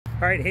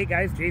All right, hey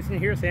guys, Jason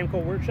here,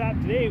 Samco Workshop.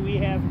 Today we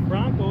have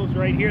Broncos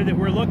right here that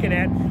we're looking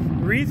at.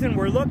 The reason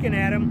we're looking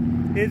at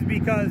them is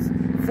because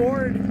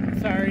Ford,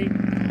 sorry,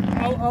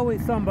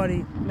 always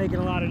somebody making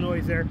a lot of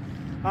noise there.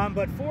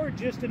 But Ford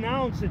just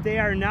announced that they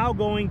are now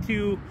going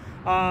to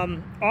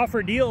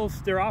offer deals.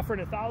 They're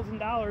offering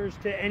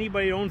 $1,000 to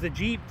anybody who owns a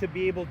Jeep to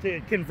be able to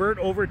convert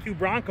over to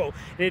Bronco.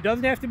 And it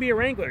doesn't have to be a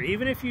Wrangler.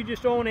 Even if you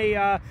just own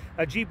a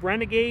Jeep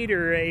Renegade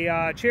or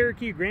a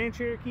Cherokee, Grand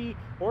Cherokee,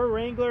 or a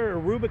Wrangler or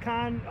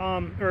Rubicon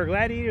or a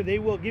Gladiator, they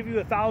will give you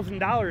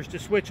 $1,000 to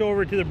switch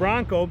over to the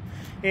Bronco.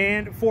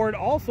 And Ford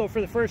also, for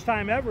the first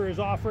time ever, is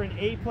offering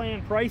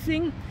A-plan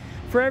pricing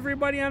for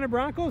everybody on the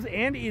Broncos,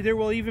 and there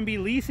will even be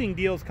leasing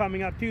deals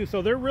coming up too.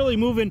 So they're really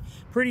moving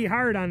pretty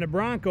hard on the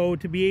Bronco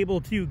to be able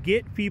to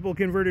get people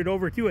converted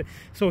over to it.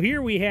 So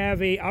here we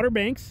have a Outer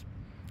Banks,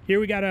 here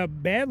we got a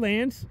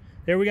Badlands,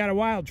 there we got a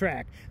Wild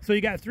Track. So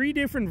you got three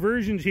different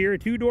versions here: a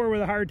 2-door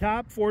with a hard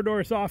top,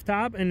 4-door soft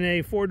top, and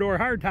a 4-door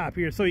hard top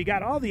here. So you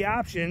got all the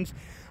options.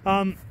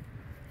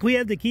 We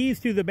have the keys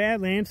to the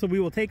Badlands, so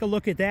we will take a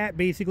look at that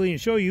basically and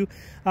show you.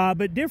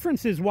 But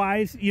differences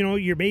wise, you know,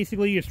 you're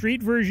basically your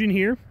street version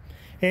here.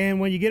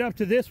 And when you get up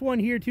to this one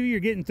here too, you're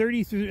getting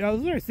 33,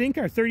 those I think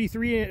are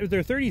 33,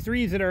 they're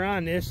 33s that are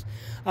on this,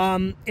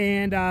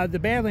 the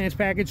Badlands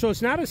package. So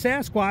it's not a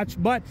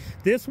Sasquatch, but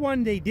this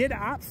one they did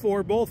opt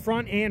for both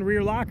front and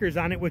rear lockers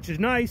on it, which is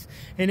nice.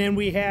 And then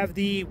we have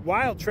the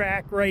Wild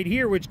Track right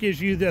here, which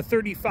gives you the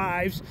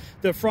 35s,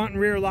 the front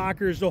and rear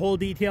lockers, the whole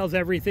details,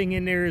 everything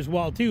in there as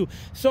well too.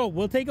 So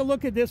we'll take a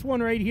look at this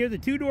one right here. The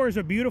 2-door is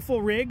a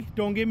beautiful rig,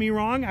 don't get me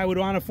wrong. I would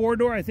want a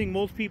 4-door, I think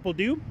most people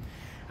do.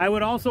 I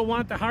would also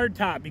want the hard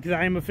top because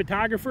I am a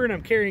photographer and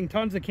I'm carrying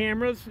tons of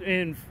cameras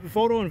and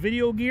photo and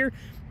video gear.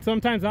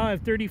 Sometimes I'll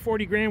have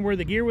 30-40 grand worth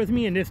of gear with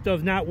me, and this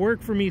does not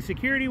work for me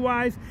security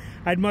wise.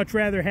 I'd much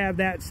rather have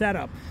that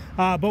setup.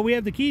 But we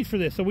have the keys for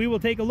this, so we will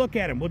take a look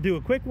at them. We'll do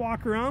a quick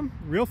walk around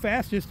real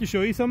fast just to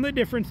show you some of the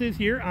differences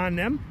here on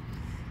them.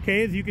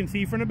 Okay, as you can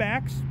see from the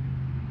backs,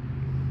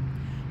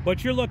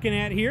 what you're looking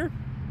at here.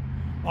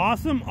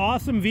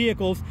 Awesome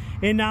vehicles.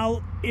 And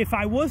now, if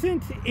I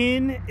wasn't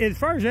in, as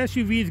far as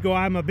SUVs go,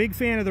 I'm a big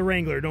fan of the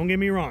Wrangler, don't get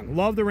me wrong,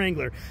 love the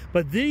Wrangler,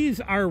 but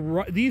these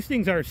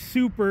things are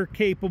super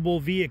capable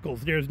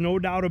vehicles. There's no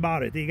doubt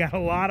about it. They got a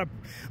lot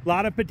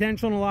of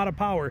potential and a lot of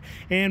power.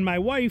 And my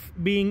wife,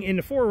 being in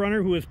the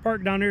 4Runner, who is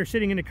parked down there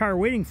sitting in the car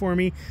waiting for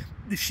me,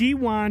 she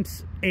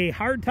wants a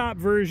hardtop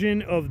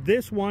version of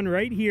this one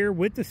right here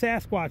with the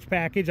Sasquatch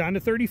package on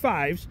the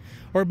 35s,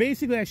 or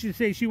basically I should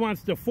say she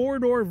wants the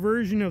 4-door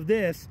version of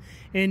this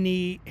in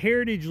the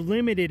Heritage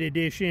Limited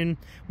Edition,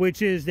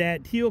 which is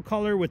that teal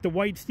color with the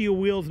white steel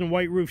wheels and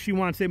white roof. She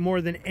wants it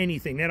more than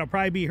anything. That'll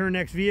probably be her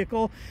next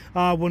vehicle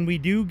when we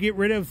do get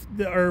rid of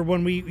or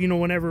when we, you know,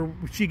 whenever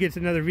she gets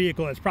another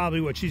vehicle, that's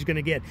probably what she's going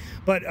to get.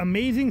 But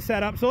amazing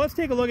setup. So let's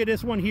take a look at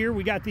this one here.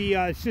 We got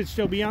the should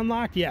still be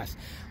unlocked. Yes,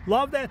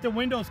 love that the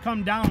windows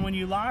come down when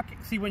you lock.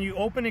 See, when you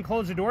open and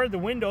close the door, the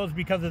windows,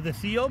 because of the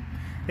seal,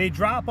 they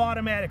drop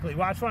automatically.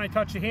 Watch when I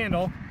touch the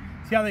handle.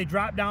 See how they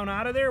drop down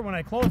out of there? When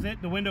I close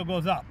it, the window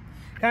goes up.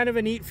 Kind of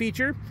a neat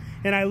feature.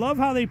 And I love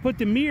how they put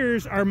the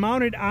mirrors are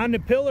mounted on the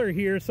pillar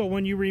here, so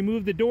when you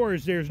remove the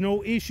doors, there's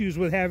no issues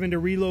with having to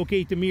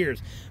relocate the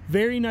mirrors.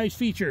 Very nice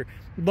feature.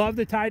 Love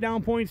the tie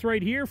down points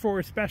right here, for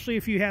especially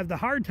if you have the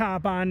hard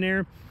top on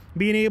there,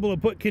 being able to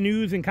put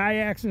canoes and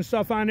kayaks and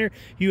stuff on there,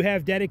 you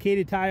have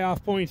dedicated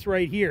tie-off points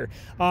right here.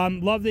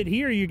 Love that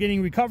here you're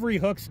getting recovery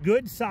hooks,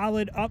 good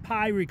solid up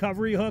high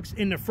recovery hooks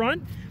in the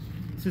front.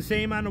 It's the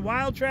same on the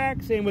Wild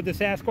Track, same with the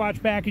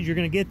Sasquatch package. You're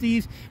going to get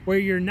these where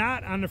you're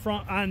not on the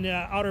front, on the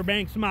Outer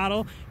Banks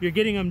model, you're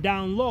getting them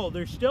down low.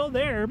 They're still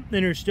there and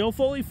they're still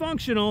fully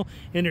functional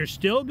and they're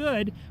still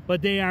good,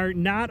 but they are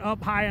not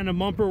up high on the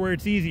bumper where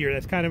it's easier.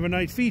 That's kind of a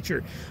nice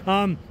feature.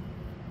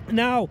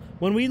 Now,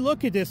 when we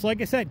look at this,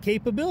 like I said,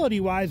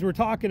 capability-wise, we're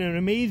talking an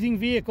amazing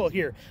vehicle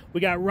here.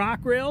 We got rock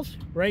rails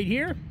right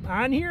here,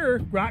 on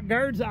here, rock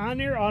guards on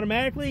there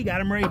automatically. Got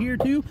them right here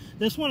too.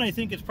 This one I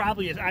think is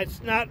probably,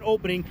 it's not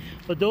opening,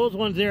 but those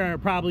ones there are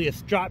probably a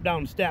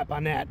drop-down step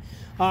on that.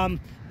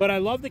 But I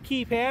love the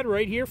keypad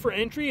right here for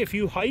entry. If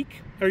you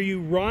hike or you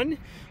run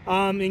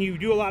and you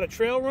do a lot of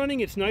trail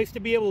running, it's nice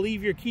to be able to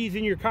leave your keys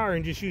in your car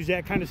and just use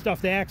that kind of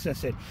stuff to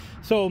access it.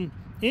 So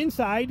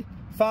inside,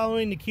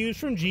 following the cues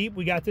from Jeep,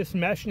 we got this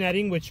mesh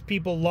netting, which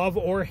people love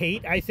or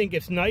hate. I think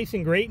it's nice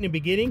and great in the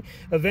beginning.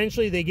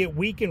 Eventually they get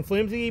weak and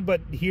flimsy,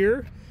 but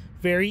here,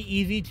 very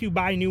easy to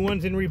buy new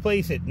ones and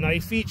replace it.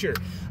 Nice feature.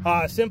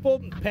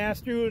 Simple pass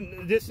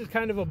through. This is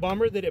kind of a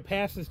bummer that it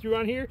passes through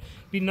on here.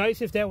 Be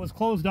nice if that was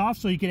closed off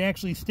so you could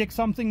actually stick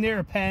something there,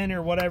 a pen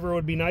or whatever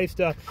would be nice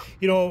to,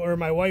 you know, or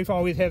my wife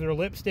always has her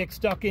lipstick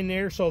stuck in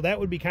there, so that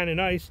would be kind of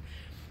nice.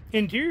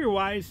 Interior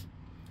wise,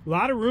 a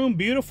lot of room,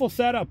 beautiful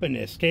setup in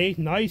this, okay?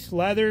 Nice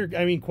leather,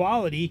 I mean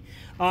quality.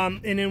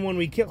 And then when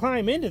we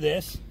climb into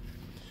this,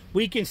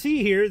 we can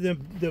see here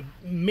the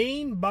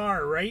main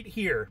bar right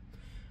here.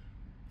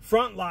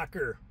 Front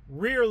locker,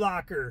 rear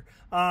locker,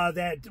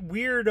 that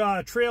weird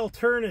trail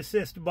turn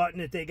assist button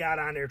that they got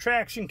on there,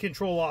 traction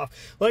control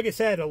off. Like I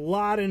said, a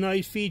lot of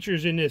nice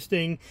features in this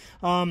thing.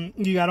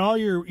 You got all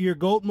your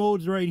goat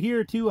modes right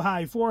here, 2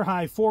 high, 4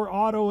 high, 4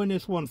 auto in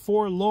this one,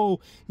 4 low.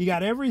 You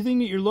got everything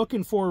that you're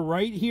looking for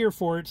right here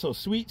for it. So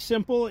sweet,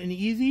 simple, and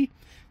easy,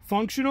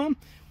 functional.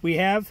 We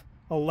have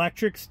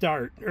electric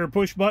start, or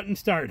push button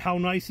start. How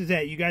nice is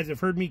that? You guys have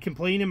heard me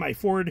complain in my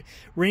Ford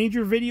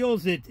Ranger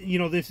videos that, you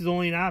know, this is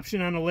only an option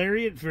on a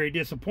Lariat. It's very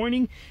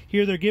disappointing.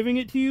 Here they're giving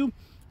it to you.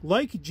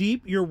 Like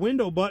Jeep, your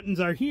window buttons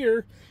are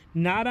here,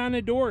 not on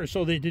the door,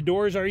 so that the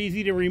doors are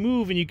easy to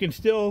remove, and you can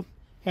still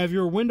have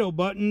your window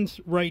buttons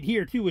right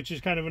here too, which is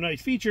kind of a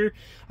nice feature.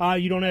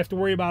 You don't have to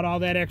worry about all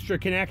that extra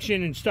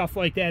connection and stuff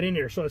like that in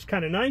there, so it's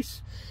kind of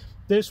nice.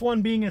 This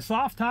one being a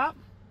soft top,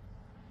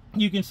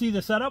 you can see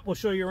the setup. We'll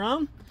show you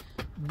around.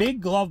 Big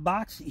glove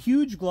box,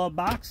 huge glove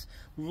box.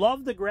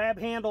 Love the grab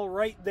handle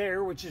right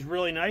there, which is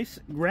really nice.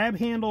 Grab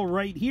handle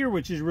right here,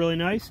 which is really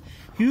nice.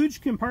 Huge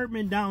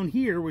compartment down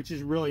here, which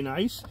is really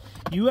nice.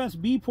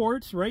 USB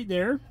ports right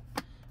there.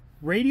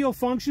 Radio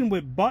function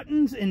with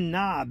buttons and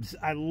knobs.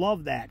 I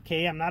love that,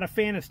 okay? I'm not a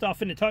fan of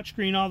stuff in the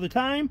touchscreen all the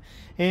time.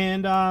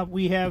 And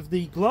we have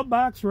the glove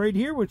box right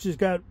here, which has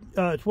got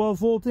 12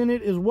 volt in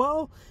it as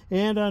well.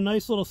 And a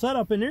nice little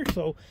setup in there,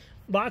 so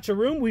lots of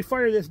room. We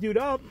fire this dude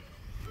up.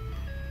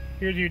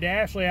 Here's your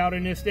dash layout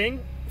in this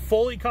thing.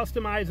 Fully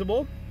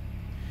customizable.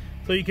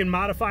 So you can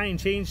modify and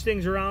change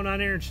things around on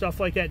there and stuff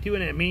like that too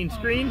in that main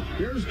screen.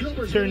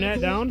 Turn that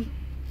down.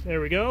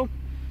 There we go.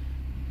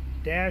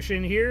 Dash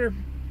in here.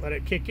 Let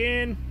it kick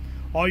in.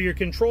 All your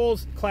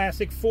controls,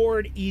 classic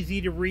Ford,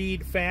 easy to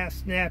read,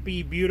 fast,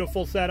 snappy,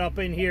 beautiful setup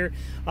in here.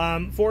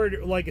 Ford,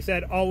 like I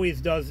said, always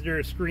does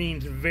their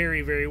screens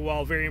very, very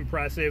well, very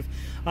impressive.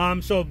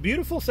 So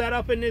beautiful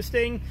setup in this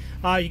thing.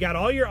 You got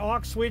all your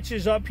aux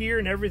switches up here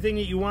and everything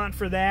that you want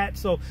for that.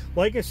 So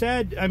like I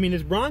said, I mean,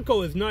 this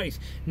Bronco is nice.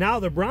 Now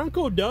the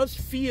Bronco does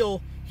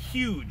feel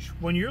huge.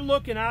 When you're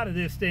looking out of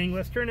this thing,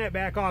 let's turn that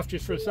back off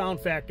just for sound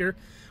factor.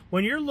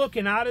 When you're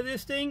looking out of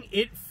this thing,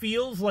 it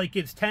feels like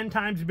it's 10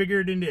 times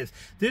bigger than it is.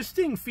 This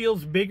thing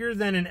feels bigger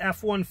than an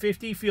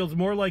F-150, feels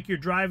more like you're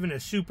driving a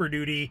Super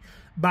Duty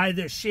by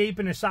the shape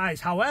and the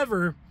size.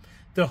 However,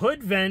 the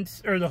hood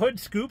vents, or the hood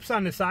scoops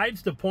on the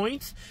sides, the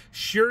points,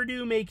 sure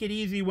do make it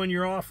easy when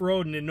you're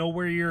off-roading to know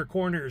where your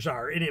corners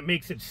are. And it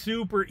makes it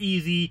super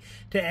easy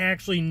to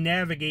actually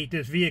navigate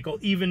this vehicle,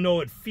 even though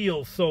it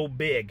feels so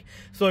big.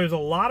 So there's a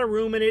lot of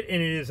room in it,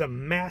 and it is a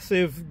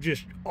massive,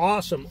 just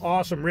awesome,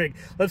 awesome rig.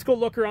 Let's go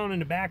look around in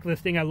the back of this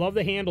thing. I love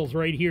the handles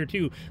right here,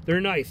 too. They're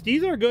nice.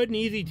 These are good and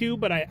easy, too,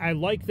 but I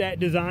like that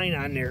design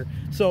on there.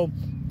 So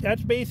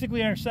that's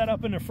basically our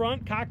setup in the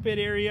front cockpit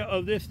area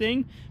of this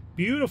thing.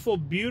 Beautiful,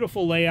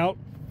 beautiful layout.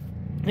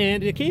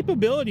 And the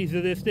capabilities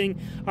of this thing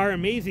are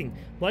amazing.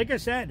 Like I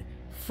said,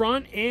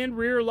 front and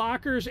rear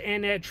lockers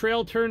and that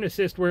trail turn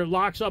assist where it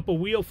locks up a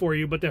wheel for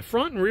you. But the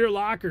front and rear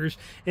lockers,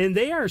 and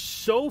they are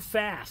so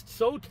fast,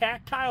 so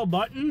tactile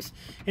buttons,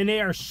 and they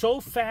are so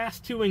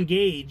fast to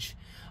engage.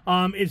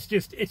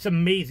 It's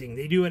amazing.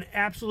 They do an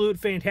absolute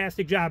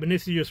fantastic job. And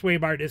this is your sway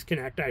bar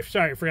disconnect.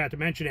 Sorry, I forgot to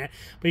mention that.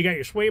 But you got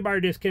your sway bar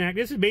disconnect.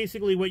 This is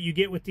basically what you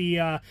get with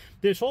the,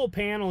 this whole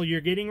panel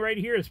you're getting right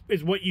here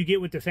is what you get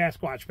with the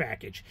Sasquatch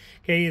package.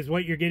 Okay, is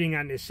what you're getting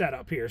on this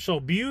setup here. So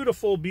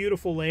beautiful,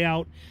 beautiful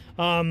layout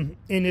in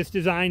this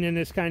design and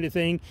this kind of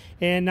thing.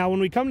 And now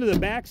when we come to the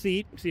back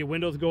seat, see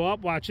windows go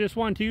up. Watch this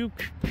one too.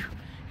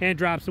 And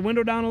drops the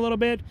window down a little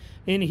bit.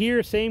 In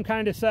here, same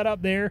kind of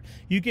setup there.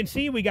 You can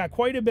see we got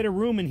quite a bit of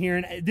room in here,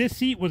 and this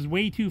seat was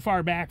way too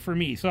far back for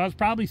me. So I was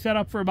probably set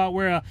up for about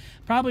where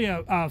probably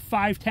a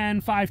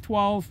 5'10",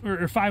 5'12",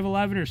 or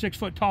 5'11", or 6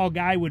 foot tall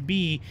guy would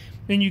be.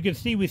 And you can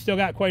see we still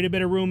got quite a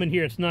bit of room in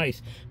here. It's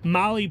nice.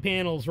 Molly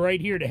panels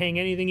right here to hang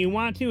anything you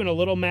want to, and a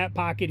little mat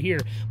pocket here.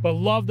 But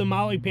love the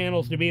Molly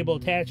panels to be able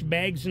to attach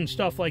bags and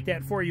stuff like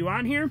that for you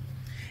on here.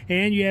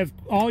 And you have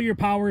all your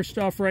power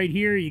stuff right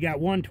here. You got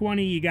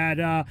 120, you got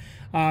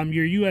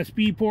your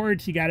USB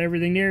ports, you got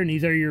everything there. And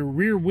these are your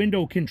rear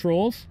window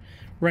controls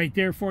right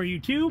there for you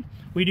too.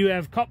 We do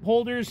have cup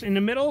holders in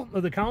the middle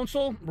of the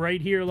console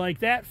right here like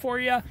that for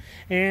you.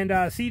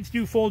 And seats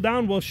do fold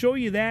down. We'll show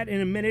you that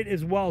in a minute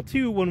as well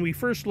too when we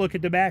first look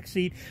at the back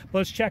seat.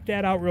 Let's check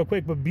that out real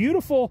quick. But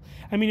beautiful.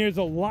 I mean, there's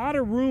a lot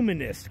of room in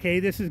this, okay?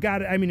 This has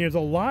got, I mean, there's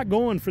a lot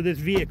going for this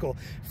vehicle.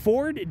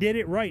 Ford did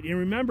it right. And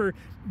remember,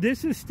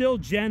 this is still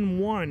Gen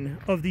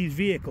 1 of these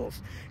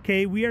vehicles,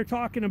 okay? We are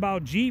talking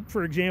about Jeep,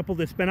 for example,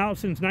 that's been out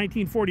since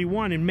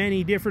 1941 in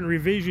many different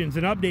revisions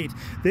and updates.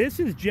 This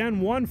is Gen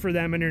 1 for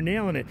them, and they're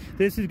nailing it.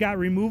 This has got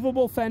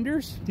removable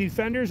fenders. These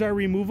fenders are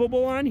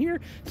removable on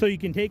here, so you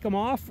can take them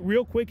off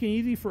real quick and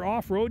easy for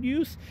off-road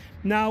use.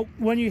 Now,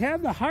 when you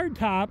have the hard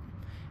top,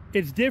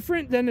 it's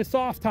different than the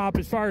soft top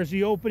as far as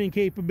the opening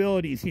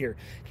capabilities here.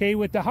 Okay,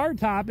 with the hard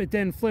top, it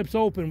then flips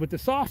open. With the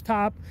soft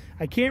top,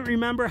 I can't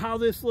remember how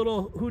this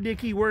little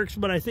hoodie works,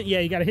 but I think, yeah,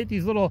 you got to hit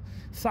these little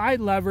side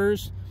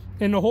levers,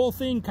 and the whole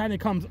thing kind of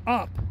comes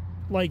up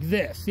like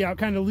this. See how it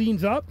kind of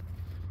leans up?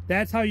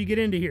 That's how you get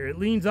into here. It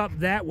leans up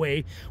that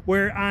way,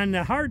 where on the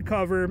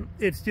hardcover,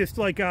 it's just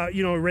like a,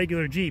 you know, a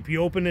regular Jeep.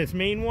 You open this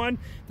main one,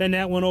 then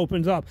that one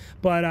opens up.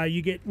 But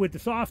you get with the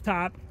soft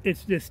top,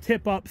 it's this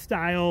tip up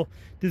style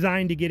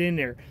design to get in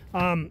there,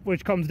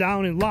 which comes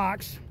down and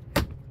locks.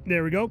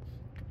 There we go.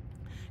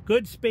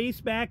 Good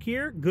space back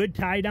here, good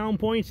tie down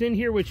points in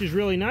here, which is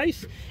really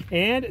nice.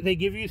 And they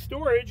give you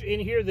storage in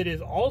here that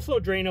is also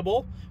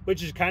drainable,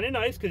 which is kind of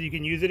nice because you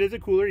can use it as a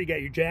cooler. You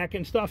got your jack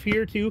and stuff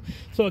here too,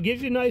 so it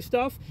gives you nice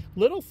stuff.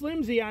 Little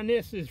flimsy on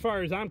this as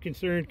far as I'm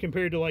concerned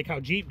compared to like how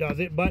Jeep does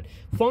it, but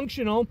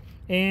functional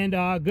and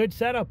good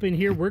setup in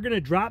here. We're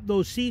gonna drop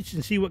those seats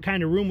and see what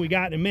kind of room we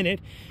got in a minute.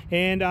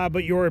 And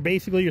but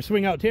basically your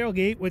swing out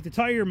tailgate with the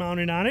tire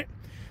mounted on it.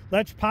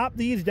 Let's pop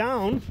these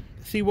down,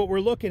 see what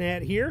we're looking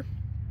at here.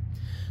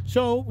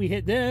 So we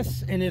hit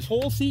this and this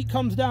whole seat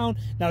comes down.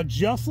 Now,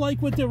 just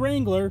like with the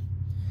Wrangler,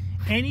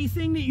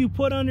 anything that you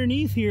put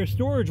underneath here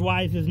storage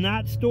wise is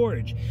not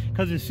storage,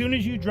 because as soon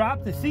as you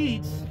drop the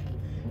seats,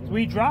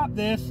 we drop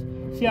this,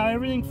 see how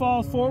everything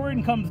falls forward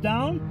and comes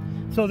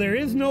down? So there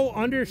is no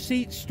under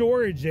seat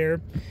storage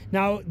there.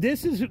 Now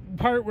this is the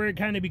part where it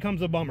kind of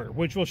becomes a bummer,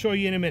 which we'll show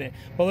you in a minute.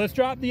 But let's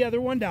drop the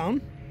other one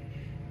down.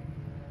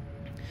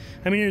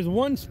 I mean, there's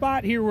one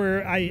spot here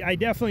where I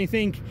definitely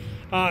think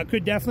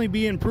could definitely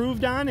be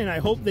improved on, and I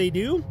hope they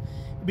do,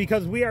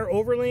 because we are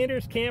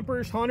overlanders,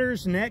 campers,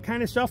 hunters, and that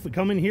kind of stuff. We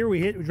come in here,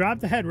 we drop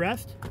the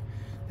headrest,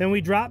 then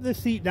we drop the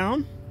seat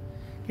down.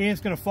 Okay,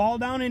 it's going to fall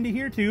down into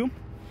here too.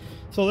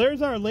 So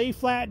there's our lay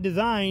flat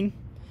design,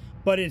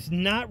 but it's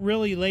not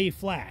really lay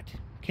flat.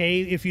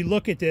 Okay, if you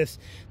look at this,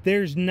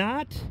 there's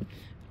not,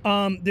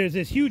 there's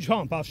this huge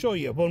hump. I'll show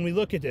you when we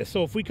look at this.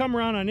 So if we come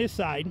around on this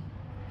side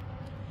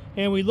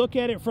and we look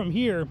at it from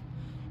here,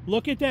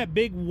 look at that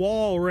big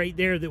wall right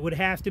there that would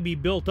have to be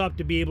built up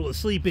to be able to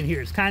sleep in here.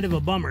 It's kind of a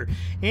bummer.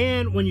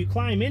 And when you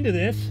climb into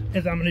this,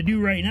 as I'm going to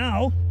do right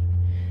now,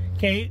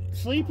 okay,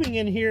 sleeping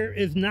in here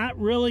is not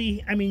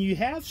really, I mean, you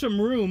have some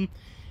room.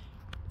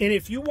 And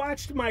if you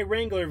watched my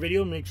Wrangler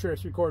video, make sure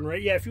it's recording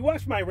right. Yeah, if you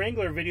watched my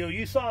Wrangler video,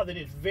 you saw that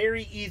it's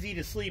very easy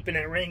to sleep in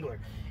that Wrangler.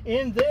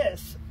 In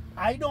this,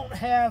 I don't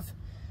have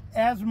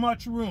as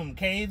much room,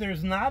 okay?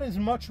 There's not as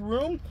much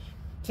room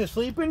to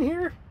sleep in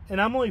here. And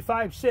I'm only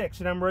 5'6",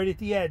 and I'm right at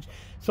the edge.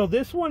 So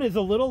this one is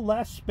a little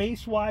less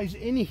space-wise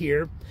in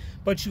here,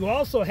 but you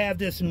also have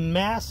this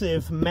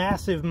massive,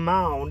 massive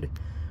mound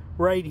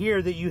right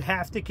here that you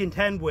have to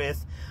contend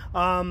with. You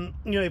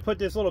know, they put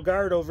this little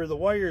guard over the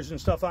wires and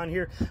stuff on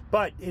here,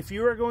 but if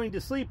you are going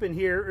to sleep in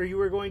here, or you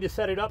were going to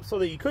set it up so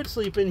that you could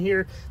sleep in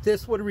here,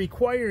 this would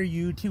require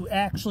you to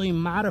actually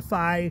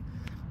modify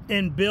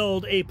and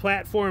build a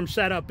platform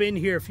setup in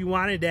here if you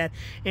wanted that,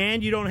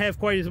 and you don't have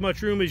quite as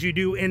much room as you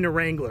do in the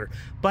Wrangler.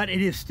 But it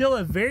is still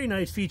a very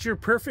nice feature,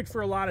 perfect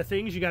for a lot of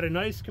things. You got a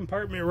nice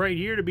compartment right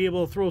here to be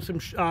able to throw some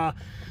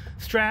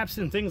straps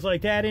and things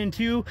like that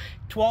into.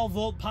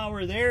 12-volt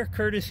power there,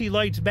 courtesy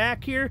lights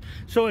back here.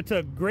 So it's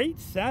a great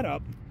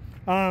setup.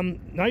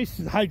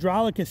 Nice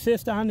hydraulic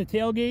assist on the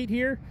tailgate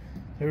here.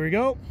 There we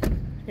go.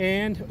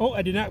 And oh,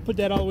 I did not put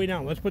that all the way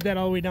down. Let's put that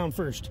all the way down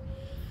first.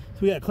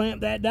 So we got to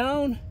clamp that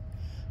down,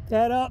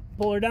 that up,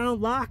 pull her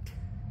down, locked,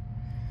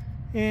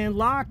 and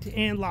locked,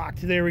 and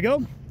locked. There we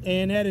go.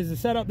 And that is the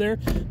setup there.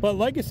 But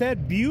like I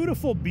said,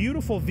 beautiful,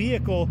 beautiful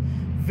vehicle,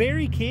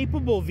 very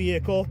capable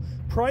vehicle,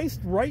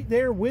 priced right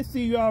there with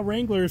the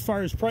Wrangler as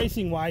far as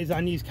pricing wise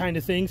on these kind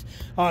of things.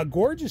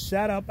 Gorgeous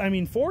setup. I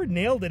mean, Ford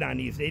nailed it on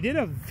these. They did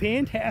a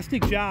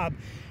fantastic job.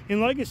 And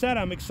like I said,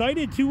 I'm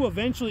excited to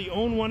eventually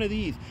own one of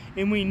these.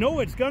 And we know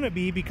it's going to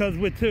be, because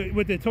with the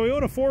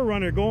Toyota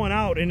 4Runner going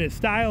out in its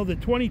style, the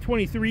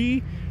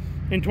 2023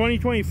 and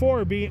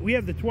 2024 being, we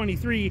have the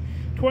 23,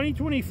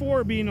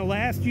 2024 being the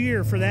last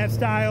year for that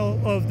style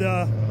of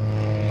the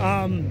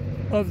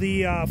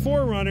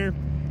 4Runner.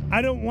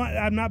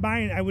 I'm not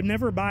buying, I would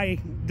never buy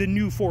the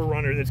new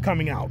 4Runner that's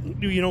coming out,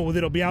 you know,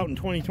 that'll be out in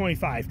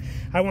 2025.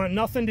 I want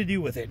nothing to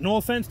do with it. No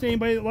offense to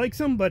anybody that likes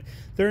them, but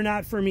they're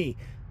not for me.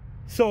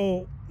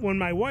 So when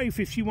my wife,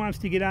 if she wants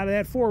to get out of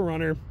that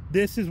 4Runner,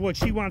 this is what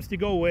she wants to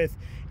go with,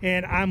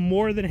 and I'm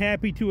more than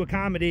happy to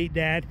accommodate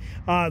that.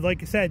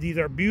 Like I said, these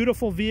are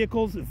beautiful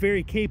vehicles,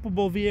 very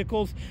capable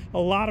vehicles, a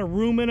lot of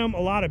room in them,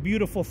 a lot of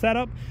beautiful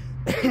setup.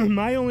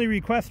 My only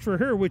request for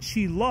her, which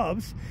she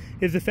loves,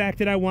 is the fact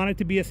that I want it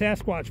to be a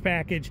Sasquatch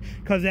package,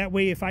 because that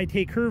way if I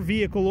take her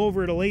vehicle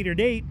over at a later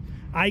date,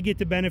 I get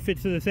the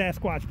benefits of the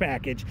Sasquatch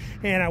package,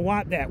 and I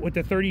want that with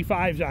the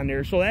 35s on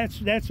there. So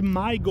that's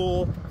my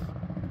goal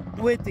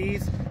with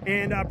these.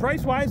 And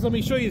price wise, let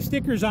me show you the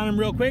stickers on them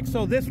real quick.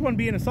 So this one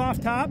being a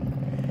soft top,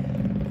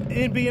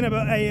 it being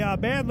a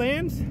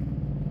Badlands,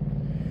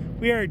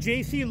 we are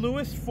J.C.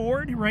 Lewis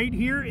Ford right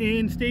here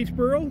in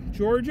Statesboro,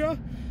 Georgia.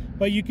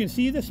 But you can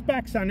see the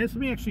specs on this.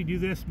 Let me actually do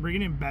this, bring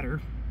it in better,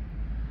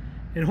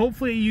 and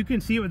hopefully you can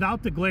see it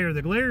without the glare.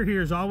 The glare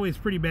here is always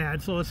pretty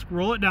bad, so let's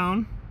scroll it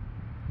down.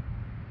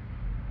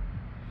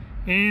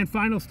 And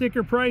final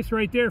sticker price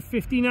right there,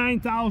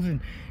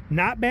 $59,000.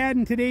 Not bad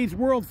in today's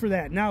world for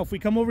that. Now, if we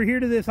come over here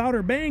to this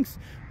Outer Banks,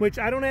 which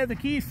I don't have the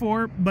keys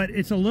for, but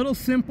it's a little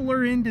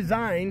simpler in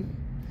design.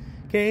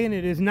 Okay, and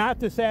it is not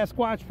the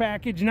Sasquatch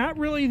package, not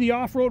really the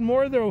off-road,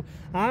 more the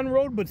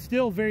on-road, but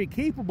still very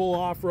capable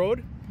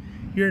off-road.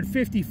 You're at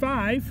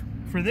 55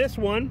 for this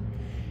one.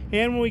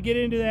 And when we get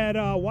into that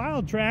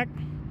Wild Track,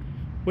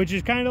 which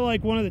is kind of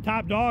like one of the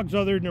top dogs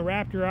other than the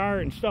Raptor R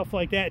and stuff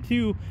like that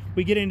too,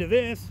 we get into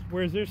this,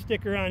 whereas their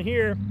sticker on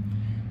here,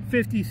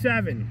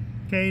 57.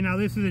 Okay, now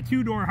this is a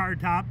 2-door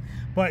hardtop,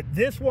 but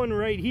this one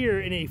right here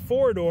in a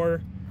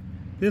 4-door,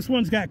 this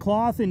one's got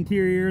cloth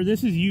interior.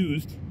 This is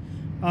used.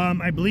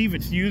 I believe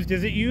it's used.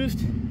 Is it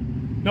used?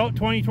 No,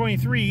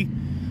 2023.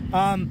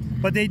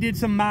 But they did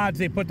some mods.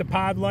 They put the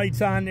pod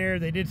lights on there.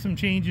 They did some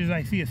changes.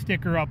 I see a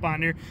sticker up on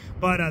there.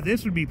 But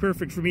this would be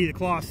perfect for me. The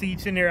cloth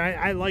seats in there.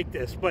 I like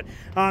this. But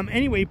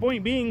anyway,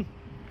 point being,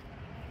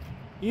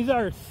 these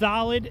are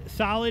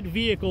solid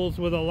vehicles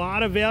with a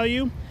lot of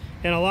value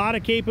and a lot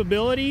of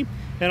capability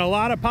and a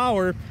lot of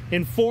power,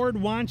 and Ford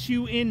wants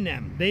you in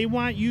them. They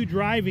want you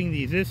driving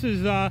these. This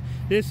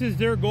is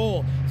their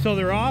goal. So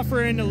they're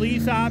offering the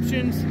lease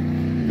options,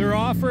 they're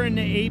offering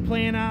the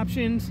A-plan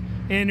options,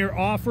 and they're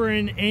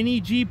offering any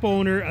Jeep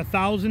owner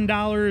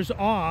 $1,000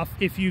 off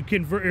if you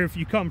convert, or if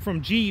you come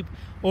from Jeep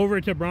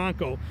over to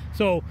Bronco.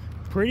 So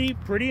pretty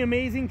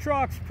amazing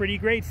trucks, pretty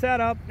great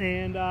setup,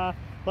 and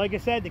like I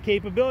said, the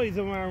capabilities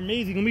of them are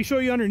amazing. Let me show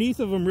you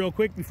underneath of them real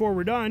quick before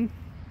we're done,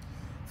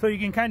 so you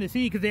can kind of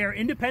see, because they are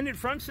independent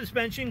front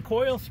suspension,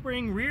 coil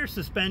spring rear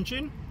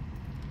suspension.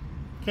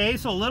 Okay,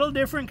 so a little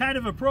different kind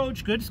of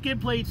approach. Good skid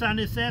plates on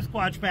this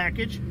Sasquatch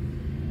package.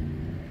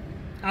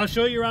 I'll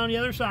show you around the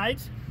other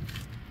sides.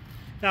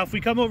 Now, if we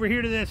come over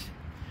here to this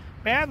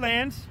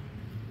Badlands,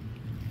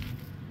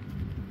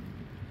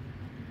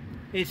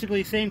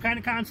 basically same kind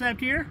of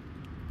concept here.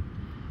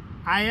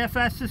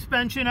 IFS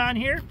suspension on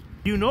here.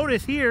 You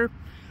notice here,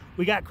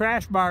 we got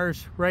crash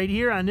bars right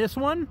here on this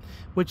one,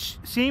 which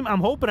I'm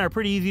hoping are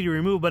pretty easy to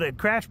remove, but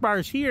crash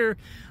bars here,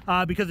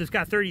 because it's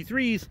got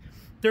 33s,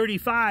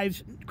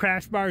 35s,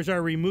 crash bars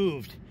are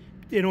removed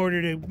in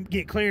order to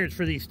get clearance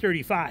for these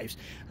 35s.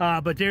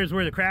 But there's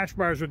where the crash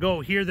bars would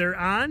go. Here they're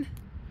on,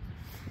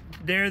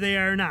 there they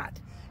are not.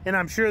 And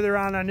I'm sure they're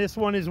on this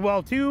one as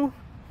well too,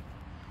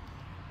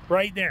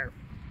 right there.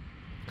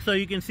 So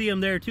you can see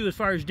them there too as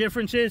far as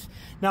differences.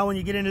 Now when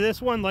you get into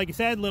this one, like I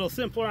said, a little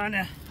simpler on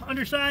the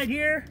underside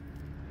here.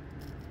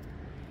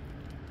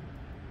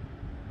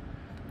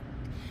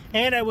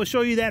 And I will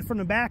show you that from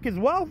the back as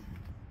well.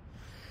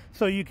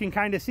 So you can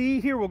kind of see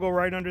here, we'll go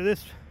right under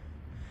this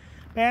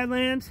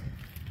Badlands.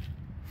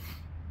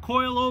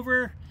 Coil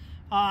over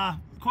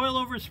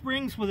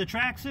springs with a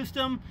track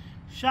system.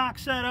 Shock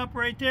setup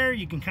right there.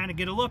 You can kind of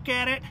get a look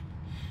at it.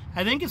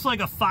 I think it's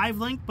like a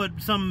 5-link, but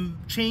some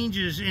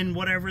changes in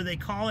whatever they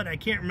call it. I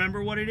can't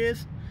remember what it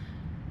is.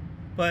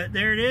 But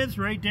there it is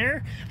right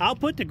there. I'll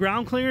put the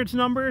ground clearance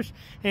numbers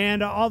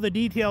and all the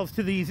details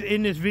to these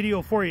in this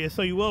video for you,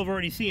 so you will have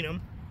already seen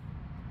them.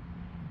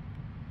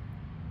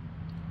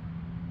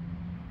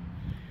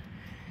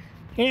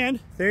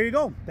 And there you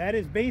go. That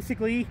is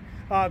basically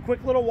a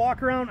quick little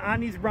walk around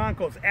on these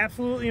Broncos.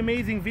 Absolutely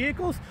amazing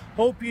vehicles.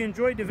 Hope you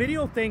enjoyed the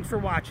video. Thanks for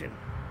watching.